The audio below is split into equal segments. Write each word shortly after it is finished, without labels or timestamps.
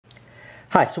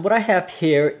Hi, so what I have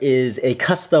here is a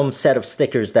custom set of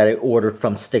stickers that I ordered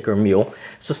from Sticker Mule.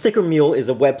 So Sticker Mule is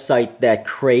a website that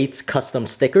creates custom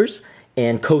stickers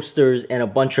and coasters and a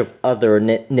bunch of other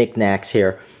knickknacks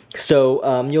here.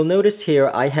 So you'll notice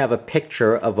here I have a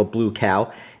picture of a blue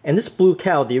cow, and this blue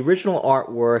cow, the original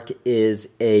artwork is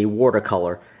a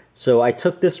watercolor. So I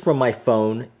took this from my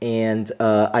phone and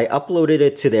I uploaded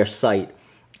it to their site.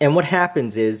 And what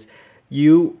happens is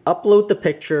you upload the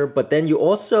picture, but then you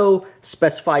also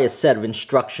specify a set of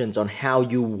instructions on how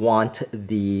you want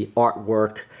the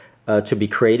artwork to be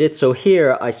created. So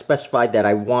here I specified that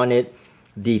I wanted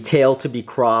the tail to be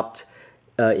cropped,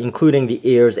 including the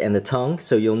ears and the tongue.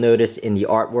 So you'll notice in the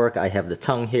artwork I have the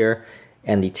tongue here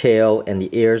and the tail and the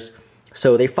ears.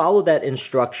 So they follow that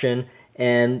instruction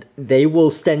and they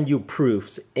will send you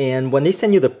proofs. And when they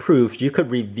send you the proofs, you could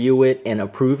review it and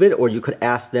approve it, or you could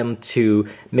ask them to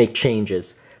make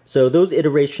changes. So those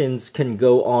iterations can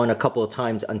go on a couple of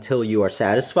times until you are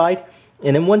satisfied.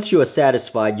 And then once you are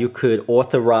satisfied, you could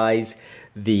authorize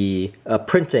the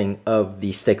printing of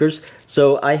the stickers.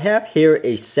 So I have here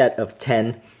a set of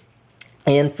 10.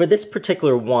 And for this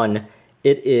particular one,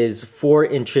 it is 4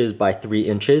 inches by 3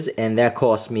 inches, and that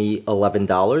cost me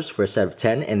 $11 for a set of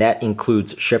 10, and that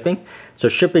includes shipping. So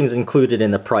shipping is included in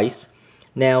the price.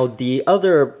 Now, the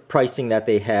other pricing that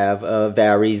they have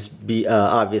varies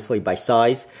obviously by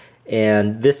size,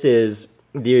 and this is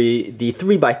the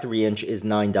 3 by 3 inch is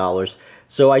 $9.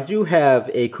 So I do have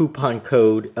a coupon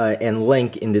code and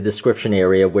link in the description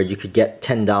area where you could get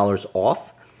 $10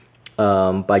 off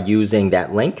by using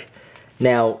that link.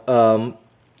 Now,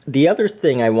 the other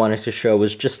thing I wanted to show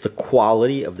was just the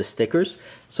quality of the stickers.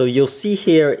 So you'll see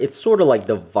here, it's sort of like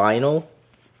the vinyl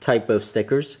type of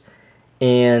stickers,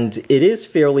 and it is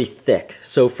fairly thick.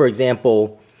 So for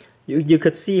example, you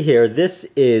could see here, this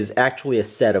is actually a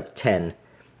set of 10,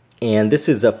 and this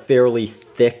is a fairly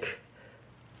thick,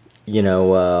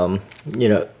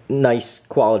 nice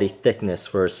quality thickness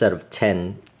for a set of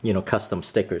 10, custom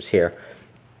stickers here.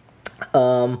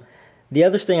 The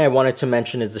other thing I wanted to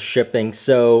mention is the shipping.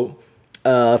 So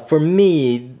for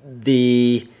me,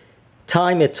 the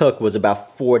time it took was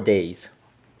about 4 days.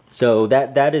 So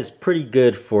that is pretty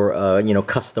good for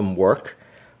custom work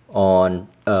on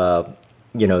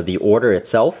the order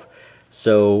itself.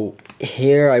 So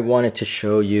here I wanted to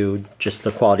show you just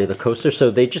the quality of the coaster. So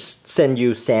they just send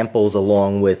you samples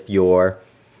along with your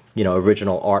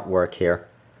original artwork here.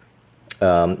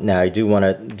 Now I do want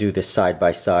to do this side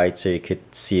by side so you could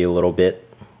see a little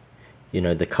bit,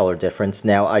 the color difference.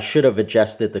 Now I should have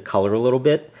adjusted the color a little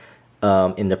bit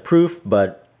in the proof,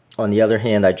 but on the other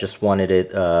hand, I just wanted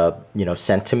it,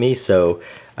 sent to me, so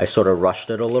I sort of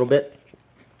rushed it a little bit.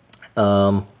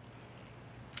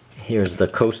 Here's the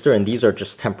coaster, and these are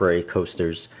just temporary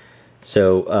coasters.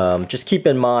 So just keep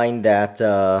in mind that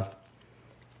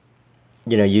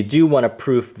you do want to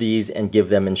proof these and give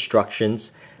them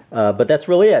instructions. But that's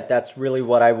really it. That's really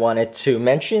what I wanted to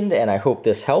mention, and I hope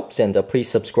this helps, and please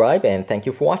subscribe, and thank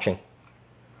you for watching.